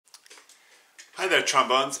Hi there,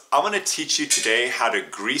 trombones. I want to teach you today how to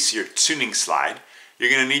grease your tuning slide. You're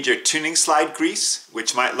going to need your tuning slide grease,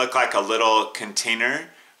 which might look like a little container.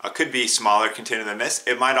 It could be a smaller container than this.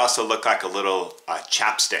 It might also look like a little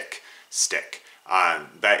chapstick stick,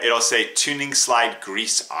 but it'll say tuning slide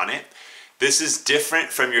grease on it. This is different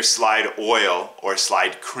from your slide oil or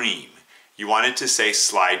slide cream. You want it to say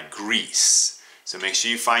slide grease. So make sure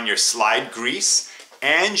you find your slide grease,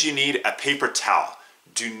 and you need a paper towel.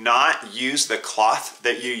 Do not use the cloth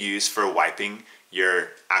that you use for wiping your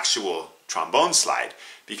actual trombone slide,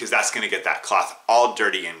 because that's going to get that cloth all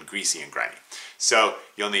dirty and greasy and grimy. So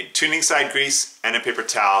you'll need tuning slide grease and a paper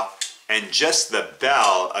towel and just the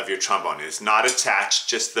bell of your trombone. It is not attached,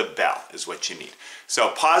 just the bell is what you need. So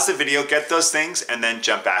pause the video, get those things, and then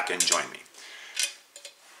jump back and join me.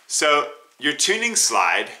 So your tuning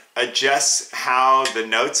slide adjusts how the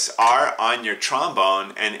notes are on your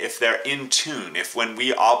trombone and if they're in tune. If when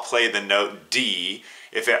we all play the note D,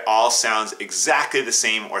 if it all sounds exactly the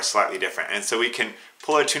same or slightly different. And so we can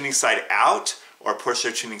pull our tuning slide out or push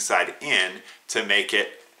our tuning slide in to make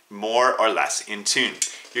it more or less in tune.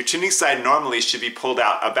 Your tuning slide normally should be pulled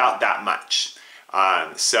out about that much.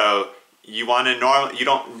 So you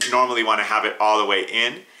don't normally want to have it all the way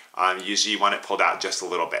in. Usually you want it pulled out just a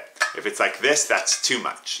little bit. If it's like this, that's too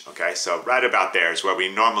much. Okay, so right about there is where we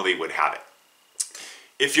normally would have it.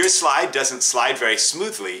 If your slide doesn't slide very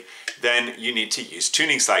smoothly, then you need to use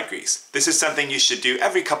tuning slide grease. This is something you should do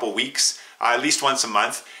every couple weeks, at least once a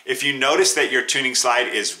month. If you notice that your tuning slide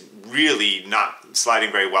is really not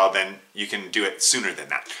sliding very well, then you can do it sooner than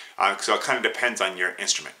that. So it kind of depends on your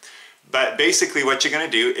instrument. But basically what you're going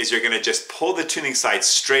to do is you're going to just pull the tuning slide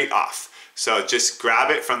straight off. So just grab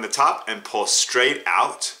it from the top and pull straight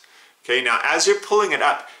out. Okay, now as you're pulling it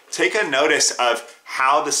up, take a notice of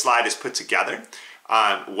how the slide is put together.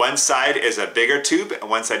 One side is a bigger tube and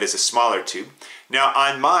one side is a smaller tube. Now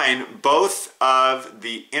on mine, both of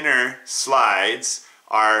the inner slides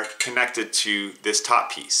are connected to this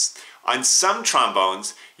top piece. On some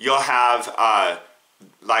trombones, you'll have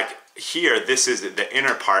like here, this is the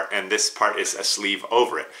inner part and this part is a sleeve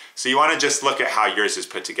over it. So you want to just look at how yours is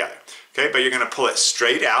put together. Okay, but you're going to pull it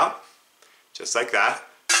straight out, just like that.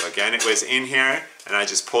 So again, it was in here and I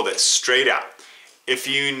just pulled it straight out. If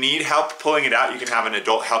you need help pulling it out, you can have an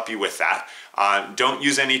adult help you with that. Don't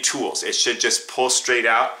use any tools. It should just pull straight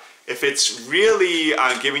out. If it's really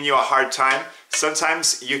giving you a hard time,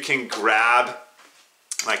 sometimes you can grab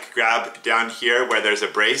down here where there's a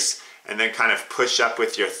brace and then kind of push up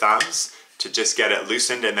with your thumbs to just get it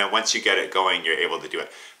loosened, and then once you get it going, you're able to do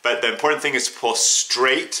it. But the important thing is to pull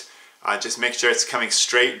straight. Just make sure it's coming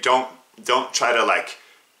straight. Don't try to like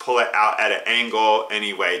pull it out at an angle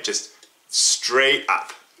anyway, just straight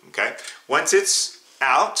up, okay? Once it's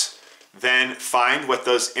out, then find what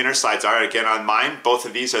those inner slides are. Again, on mine, both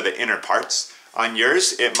of these are the inner parts. On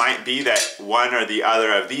yours, it might be that one or the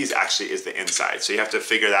other of these actually is the inside, so you have to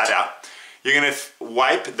figure that out. You're gonna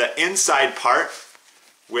wipe the inside part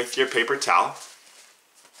with your paper towel.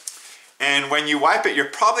 And when you wipe it, you're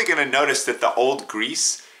probably gonna notice that the old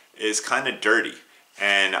grease is kind of dirty.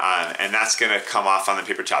 And that's gonna come off on the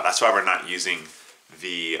paper towel. That's why we're not using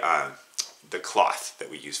the cloth that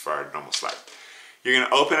we use for our normal slide. You're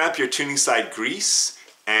gonna open up your tuning slide grease,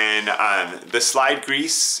 and the slide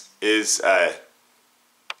grease is a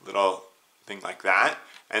little thing like that.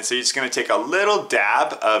 And so you're just gonna take a little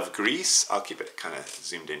dab of grease. I'll keep it kind of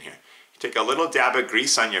zoomed in here. You take a little dab of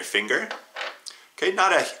grease on your finger. Okay,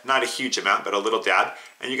 not a huge amount, but a little dab.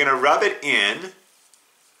 And you're gonna rub it in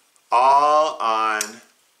all on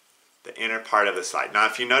the inner part of the slide. Now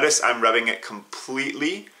if you notice, I'm rubbing it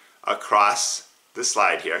completely across the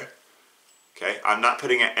slide here. Okay, I'm not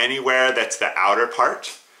putting it anywhere that's the outer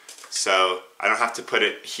part, so I don't have to put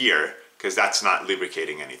it here because that's not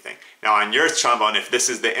lubricating anything. Now on your trombone, if this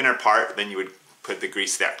is the inner part, then you would put the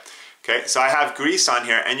grease there. Okay, so I have grease on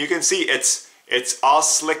here, and you can see it's all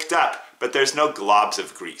slicked up, but there's no globs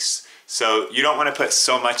of grease. So you don't want to put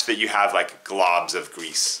so much that you have like globs of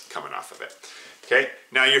grease coming off of it. Okay,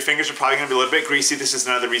 now your fingers are probably going to be a little bit greasy. This is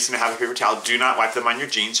another reason to have a paper towel. Do not wipe them on your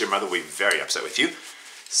jeans. Your mother will be very upset with you.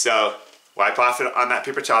 So wipe off it on that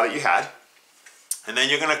paper towel that you had. And then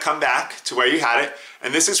you're going to come back to where you had it.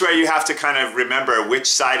 And this is where you have to kind of remember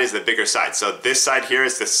which side is the bigger side. So this side here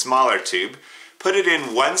is the smaller tube. Put it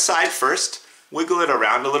in one side first. Wiggle it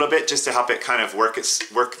around a little bit just to help it kind of work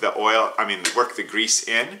the grease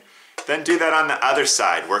in. Then do that on the other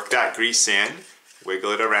side. Work that grease in.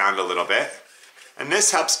 Wiggle it around a little bit. And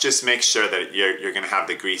this helps just make sure that you're going to have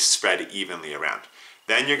the grease spread evenly around.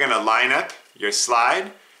 Then you're going to line up your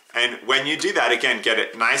slide, and when you do that, again, get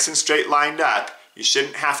it nice and straight lined up. You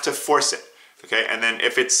shouldn't have to force it. Okay, and then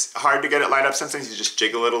if it's hard to get it lined up, sometimes you just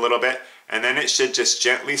jiggle it a little bit, and then it should just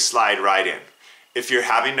gently slide right in. If you're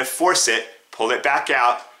having to force it, pull it back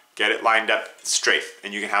out, get it lined up straight,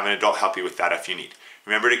 and you can have an adult help you with that if you need.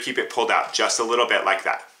 Remember to keep it pulled out just a little bit like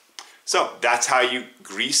that. So that's how you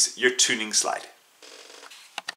grease your tuning slide.